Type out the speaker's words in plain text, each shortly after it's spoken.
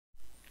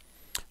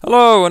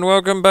Hello and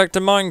welcome back to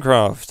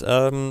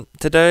Minecraft.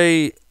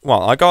 Today,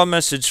 well, I got a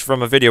message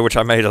from a video which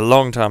I made a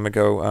long time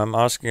ago,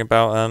 asking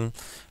about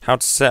how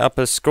to set up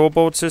a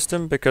scoreboard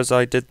system, because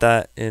I did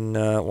that in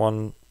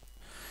the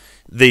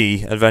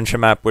adventure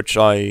map which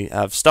I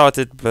have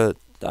started, but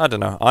I don't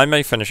know. I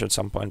may finish at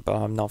some point, but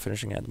I'm not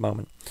finishing it at the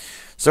moment.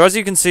 So as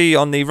you can see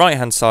on the right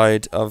hand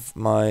side of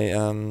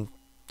my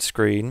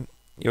screen,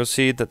 you'll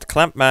see that the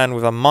clamp man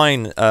with a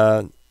mine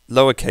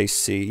lowercase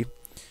c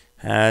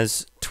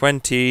has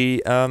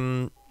 20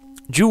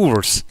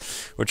 jewels,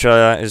 which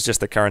is just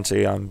the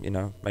currency I'm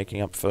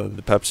making up for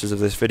the purposes of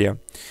this video.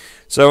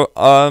 So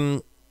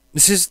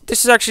this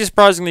is actually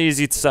surprisingly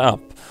easy to set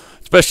up,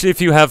 especially if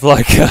you have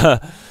like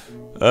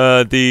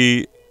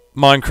the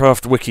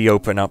Minecraft wiki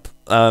open up.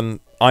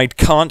 I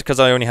can't because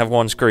I only have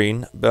one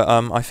screen, but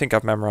I think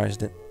I've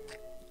memorized it.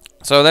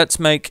 So let's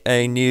make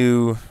a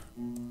new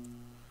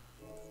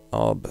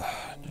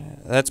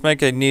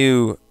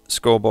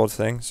scoreboard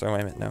thing. So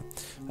wait a minute now.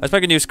 Let's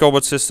make a new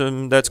scoreboard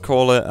system. Let's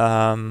call it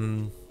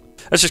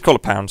let's just call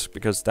it pounds,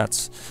 because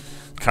that's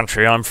the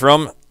country I'm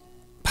from.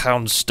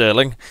 Pounds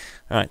sterling.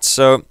 Alright,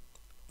 so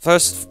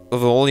first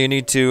of all you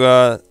need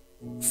to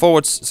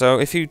so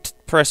if you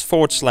press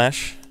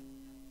 /,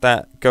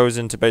 that goes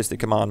into basically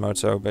command mode.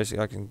 So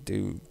basically I can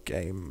do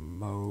game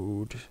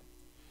mode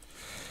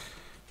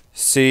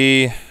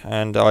C,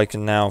 and I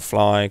can now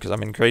fly because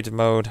I'm in creative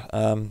mode.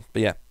 But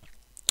yeah.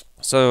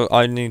 So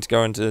I need to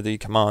go into the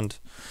command.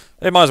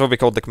 It might as well be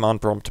called the command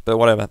prompt, but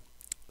whatever.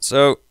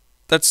 So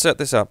let's set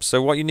this up.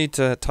 So what you need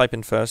to type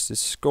in first is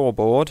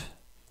scoreboard,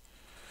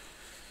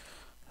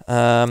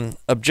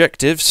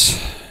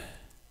 objectives,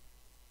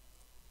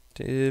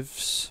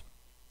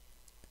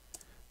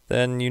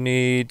 then you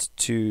need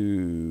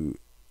to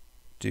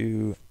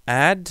do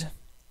add,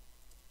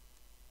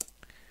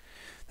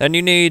 then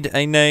you need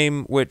a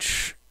name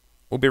which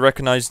will be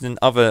recognized in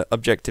other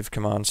objective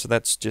commands. So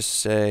let's just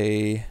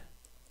say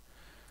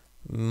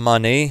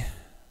money.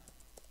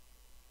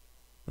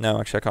 No,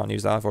 actually I can't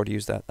use that, I've already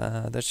used that.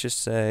 Let's just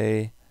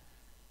say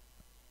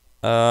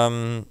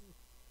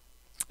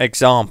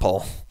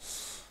example.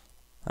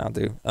 That'll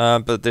do.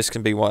 But this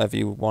can be whatever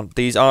you want.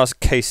 These are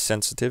case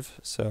sensitive,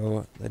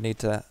 so they need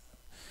to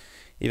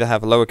either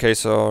have a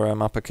lowercase or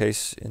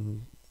uppercase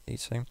in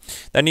each thing.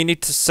 Then you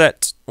need to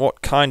set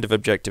what kind of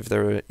objective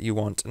you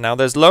want. Now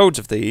there's loads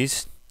of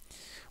these,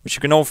 which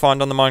you can all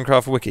find on the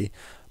Minecraft wiki,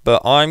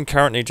 but I'm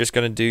currently just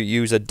going to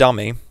use a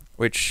dummy,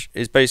 which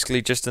is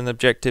basically just an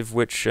objective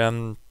which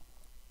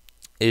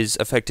is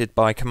affected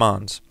by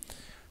commands.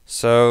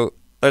 So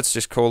let's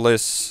just call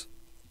this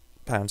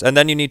pounds, and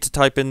then you need to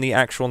type in the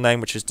actual name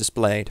which is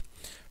displayed.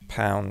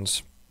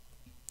 Pounds.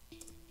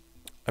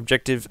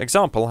 Objective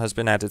example has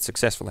been added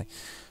successfully.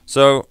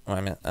 So wait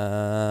a minute.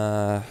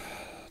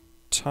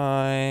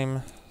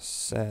 Time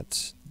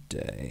set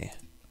day,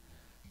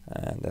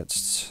 and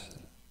that's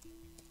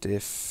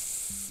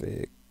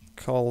difficulty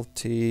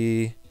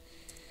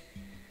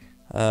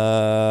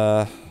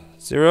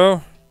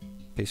 0.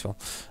 Peaceful.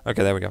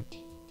 Okay, there we go.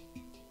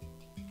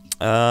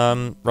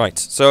 Right.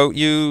 So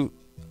you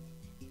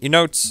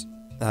notice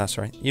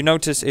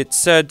it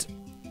said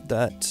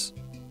that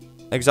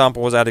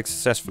example was added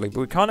successfully,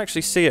 but we can't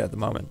actually see it at the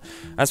moment.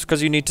 That's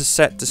because you need to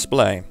set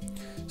display.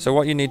 So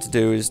what you need to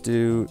do is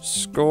do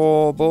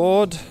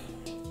scoreboard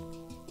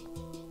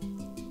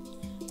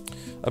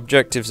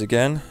objectives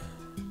again.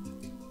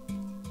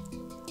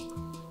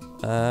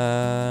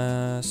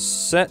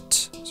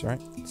 Set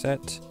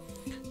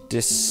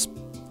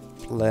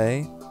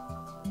display.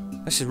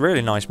 This is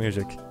really nice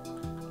music.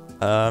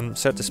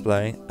 Set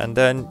display, and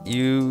then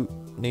you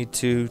need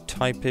to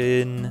type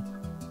in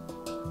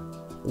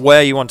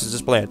where you want to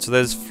display it. So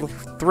there's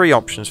 3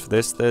 options for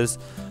this. There's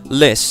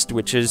list,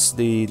 which is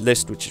the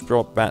list which is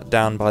brought back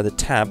down by the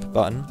tab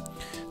button.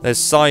 There's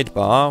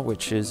sidebar,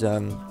 which is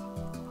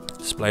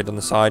displayed on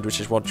the side, which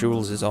is what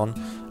Jules is on.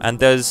 And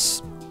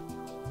there's,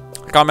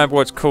 I can't remember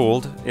what it's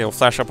called, it'll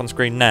flash up on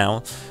screen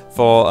now,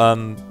 for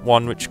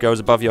one which goes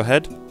above your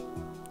head.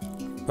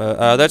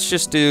 But let's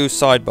just do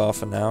sidebar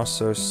for now.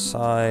 So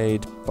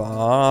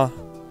sidebar,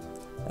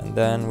 and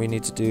then we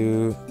need to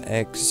do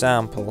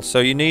example. So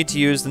you need to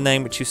use the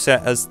name which you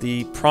set as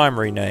the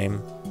primary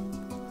name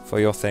for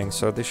your thing.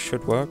 So this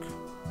should work.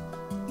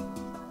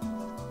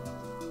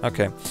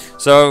 Okay,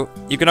 so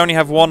you can only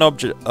have one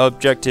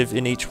objective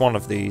in each one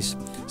of these.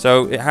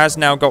 So it has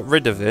now got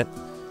rid of it.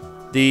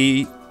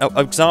 The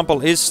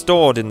example is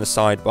stored in the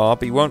sidebar,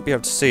 but you won't be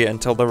able to see it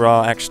until there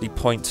are actually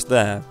points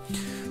there.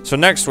 So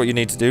next what you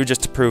need to do,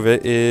 just to prove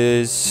it,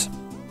 is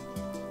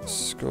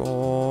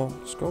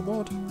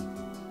scoreboard?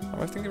 Am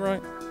I thinking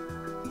right?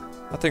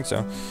 I think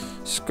so.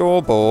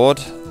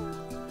 Scoreboard.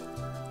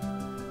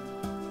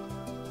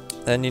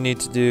 Then you need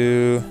to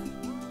do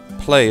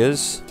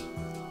players.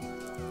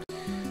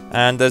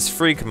 And there's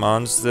 3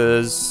 commands.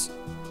 There's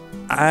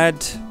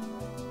add,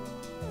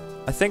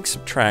 I think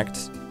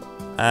subtract,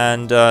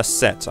 and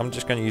set. I'm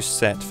just going to use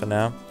set for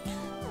now.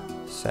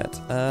 Set.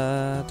 Do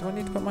I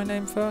need to put my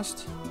name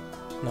first?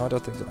 No, I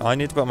don't think so. I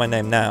need to put my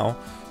name now.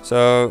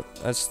 So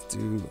let's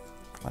do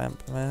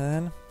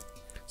Clampman.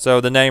 So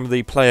the name of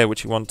the player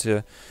which you want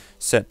to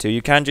set to.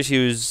 You can just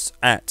use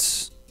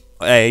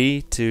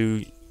 @A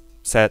to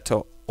set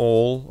to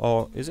all,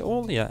 or is it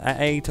all? Yeah,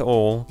 @A to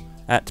all,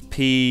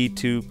 @P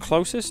to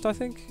closest, I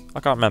think? I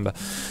can't remember.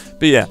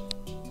 But yeah.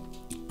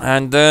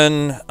 And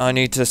then I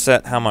need to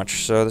set how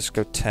much, so let's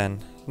go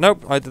 10.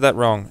 Nope, I did that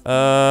wrong.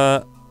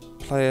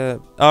 Player...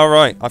 Oh,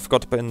 right, I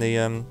forgot to put in the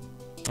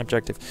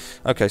objective.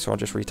 Okay, so I'll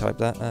just retype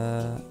that.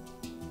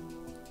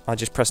 I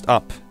just pressed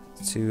up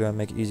to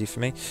make it easy for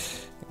me.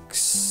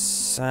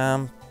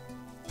 Example...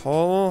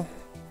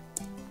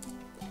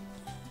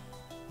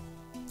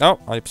 Oh,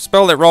 I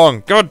spelled it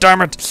wrong. God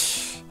damn it!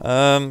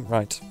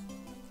 Right.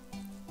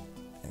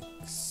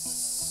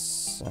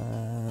 Example...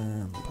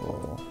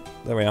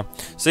 There we are.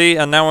 See,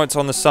 and now it's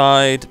on the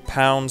side,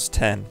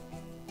 £10.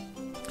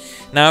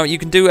 Now, you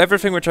can do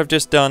everything which I've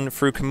just done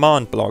through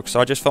command blocks, so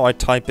I just thought I'd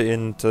type it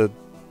into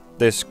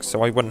this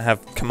so I wouldn't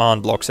have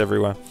command blocks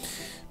everywhere.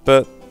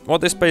 But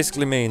what this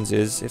basically means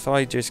is, if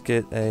I just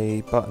get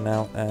a button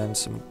out and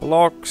some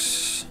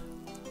blocks,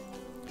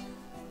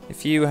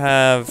 if you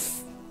have...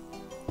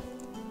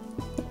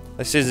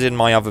 This is in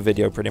my other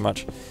video pretty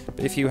much,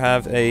 but if you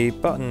have a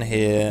button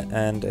here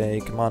and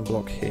a command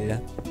block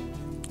here,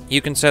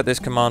 you can set this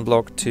command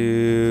block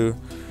to...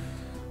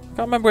 I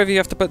can't remember whether you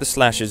have to put the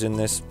slashes in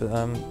this,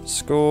 but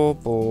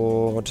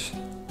scoreboard,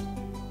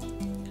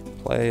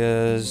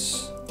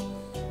 players,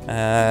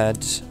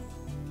 add,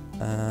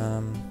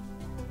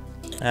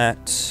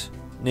 at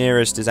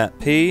nearest is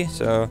 @P,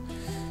 so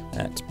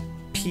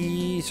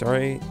 @P,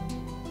 sorry,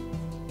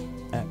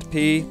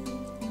 @P,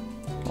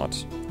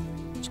 what's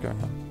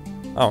going on?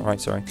 Oh,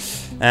 right, sorry,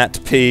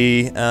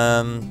 @P,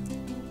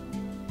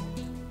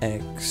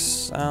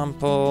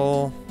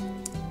 example,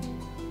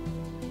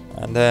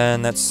 and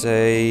then let's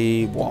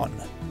say 1.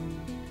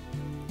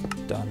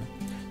 Done.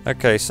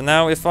 Okay, so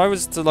now if I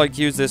was to like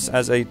use this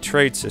as a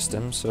trade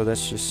system, so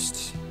let's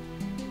just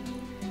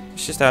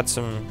add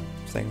some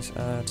things.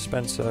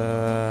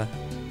 Dispenser,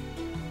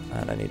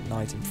 and I need an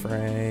item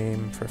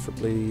frame,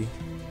 preferably.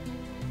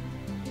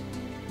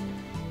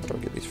 Where do I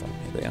get these from?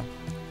 Here they are.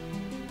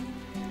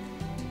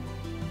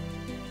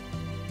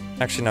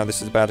 Actually, no,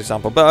 this is a bad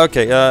example, but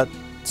okay.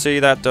 See,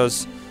 that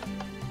does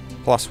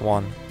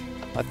 +1.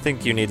 I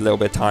think you need a little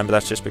bit of time, but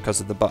that's just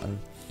because of the button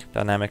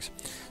dynamics.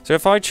 So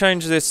if I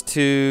change this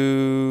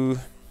to...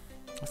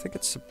 I think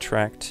it's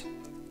subtract.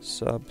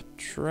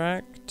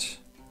 Subtract.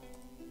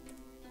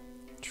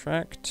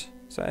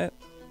 Is that it?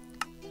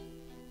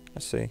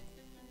 Let's see.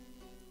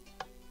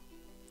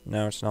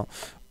 No, it's not.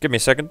 Give me a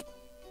second.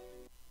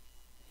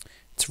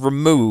 It's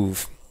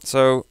remove.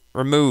 So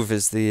remove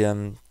is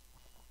the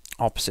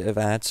opposite of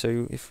add.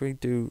 So if we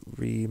do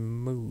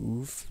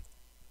remove...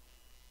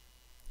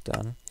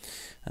 Done.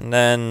 And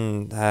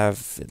then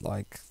have it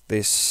like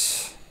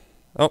this.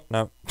 Oh,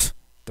 no.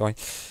 Do I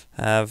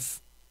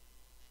have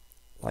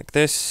like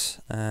this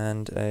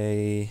and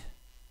a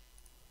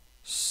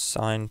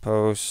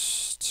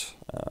signpost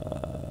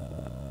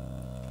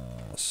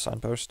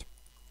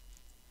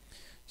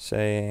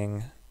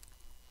saying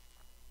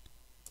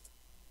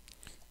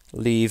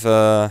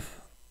lever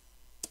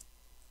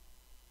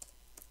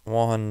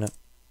 £1.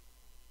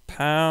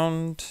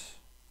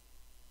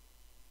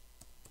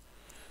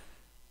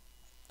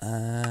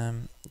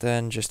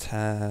 Then just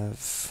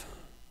have,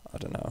 I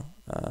don't know,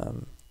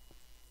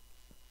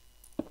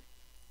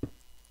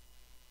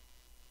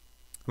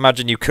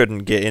 imagine you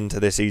couldn't get into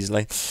this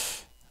easily.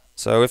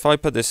 So if I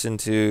put this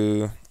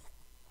into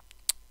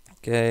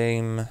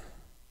game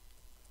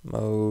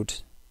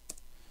mode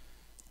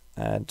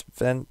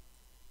adventure,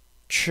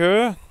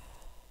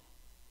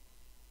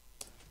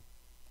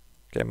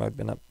 game mode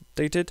been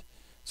updated.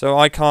 So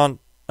I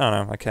can't, oh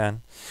no, I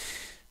can.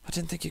 I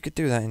didn't think you could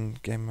do that in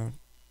game mode.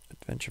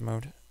 Adventure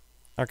mode.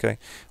 Okay.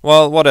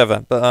 Well,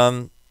 whatever.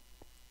 But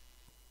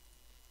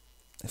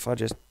if I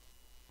just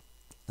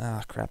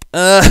crap.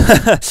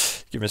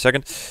 Give me a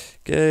second.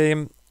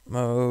 Game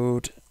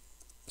mode.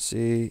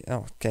 See.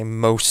 Oh, game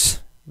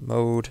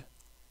mode.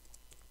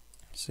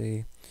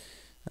 See.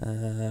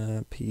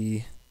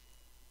 P.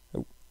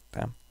 Oh,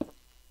 bam.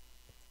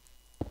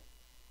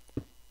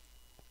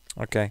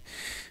 Okay.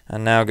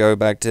 And now go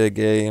back to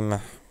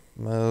game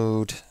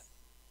mode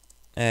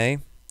A.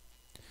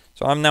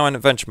 So I'm now in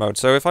adventure mode,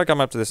 so if I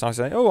come up to this and I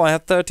say, oh, I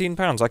have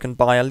 £13, I can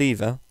buy a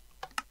lever.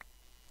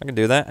 I can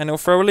do that, and it'll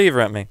throw a lever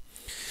at me.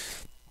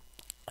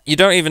 You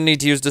don't even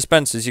need to use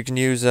dispensers, you can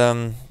use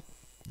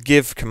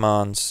give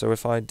commands. So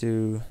if I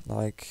do,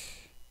 like...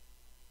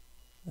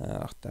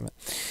 Oh, damn it.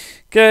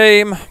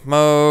 Game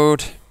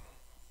mode.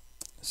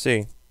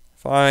 See,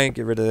 if I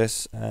get rid of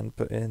this and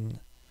put in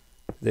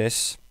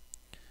this,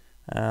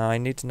 I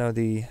need to know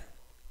the...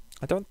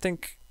 I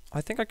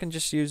think I can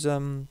just use...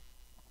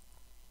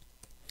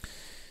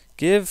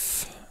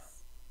 give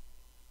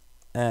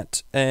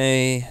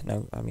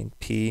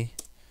P.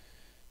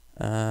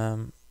 I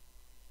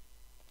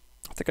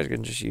think I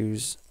can just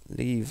use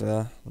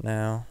lever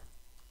now.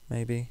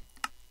 Maybe.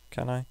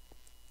 Can I?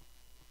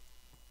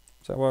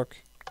 Does that work?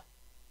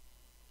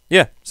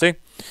 Yeah, see?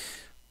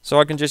 So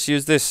I can just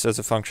use this as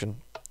a function.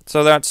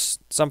 So that's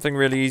something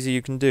really easy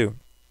you can do.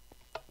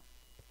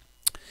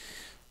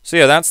 So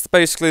yeah, that's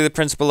basically the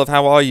principle of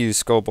how I use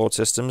scoreboard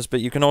systems, but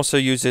you can also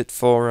use it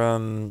for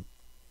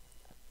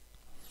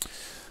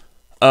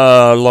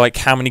like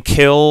how many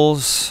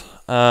kills,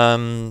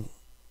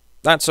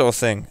 that sort of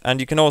thing. And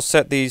you can all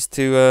set these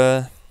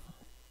to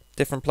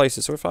different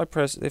places. So if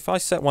I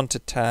set one to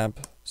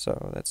tab,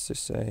 so let's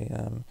just say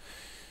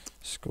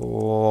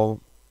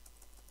scoreboard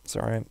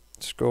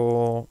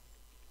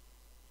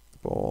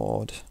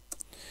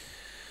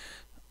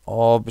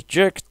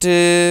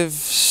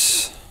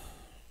objectives,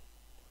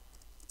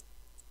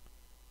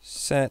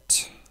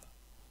 set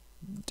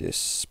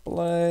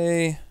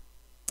display,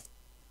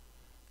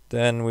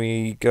 then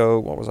we go,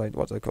 what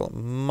did I call it,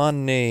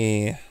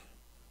 money.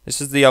 This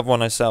is the other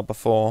one I set up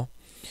before,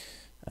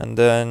 and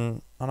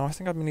then, oh no, I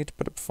think I need to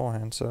put it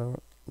beforehand,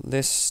 so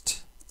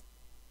list.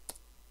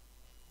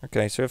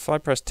 Okay, so if I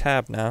press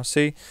tab now,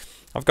 see,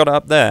 I've got it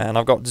up there, and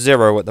I've got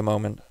 0 at the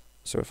moment.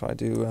 So if I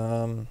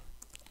do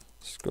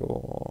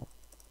scoreboard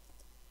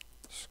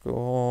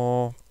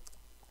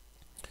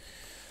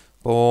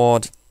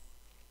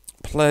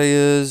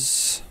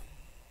players,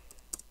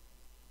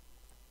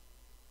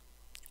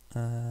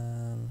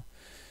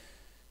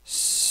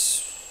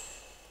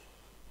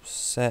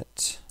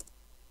 set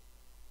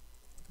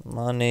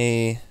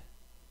money.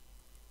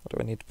 What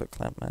do I need to put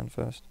Clampman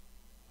first?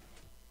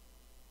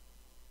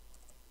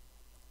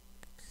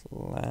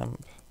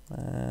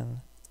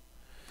 Clampman.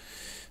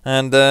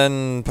 And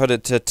then put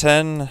it to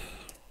 10.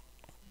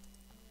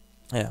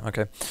 Yeah,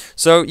 okay.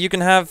 So you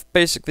can have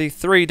basically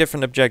 3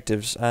 different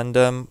objectives,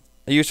 and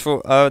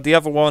useful. The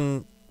other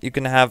one you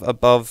can have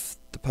above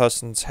the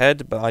person's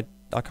head, but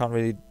I can't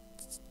really.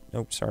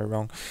 Oh, sorry,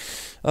 wrong.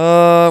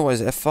 What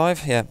is it?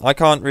 F5? Yeah, I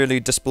can't really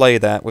display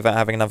that without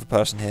having another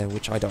person here,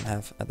 which I don't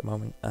have at the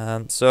moment.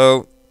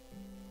 So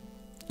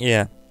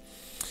yeah.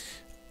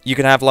 You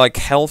can have like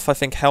health. I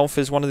think health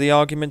is one of the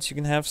arguments you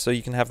can have, so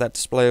you can have that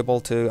displayable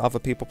to other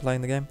people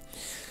playing the game.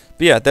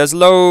 But yeah, there's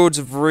loads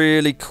of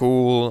really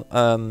cool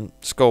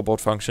scoreboard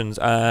functions,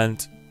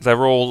 and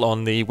they're all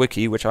on the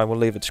wiki, which I will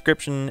leave a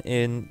description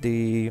in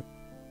the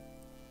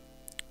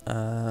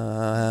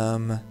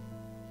a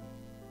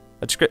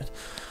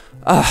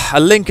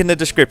link in the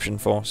description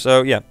for.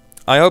 So yeah,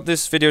 I hope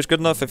this video is good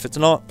enough. If it's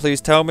not, please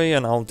tell me,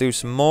 and I'll do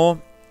some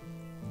more.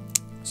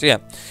 So yeah.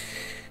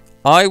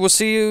 I will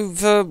see you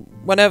for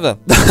whenever.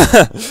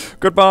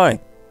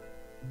 Goodbye.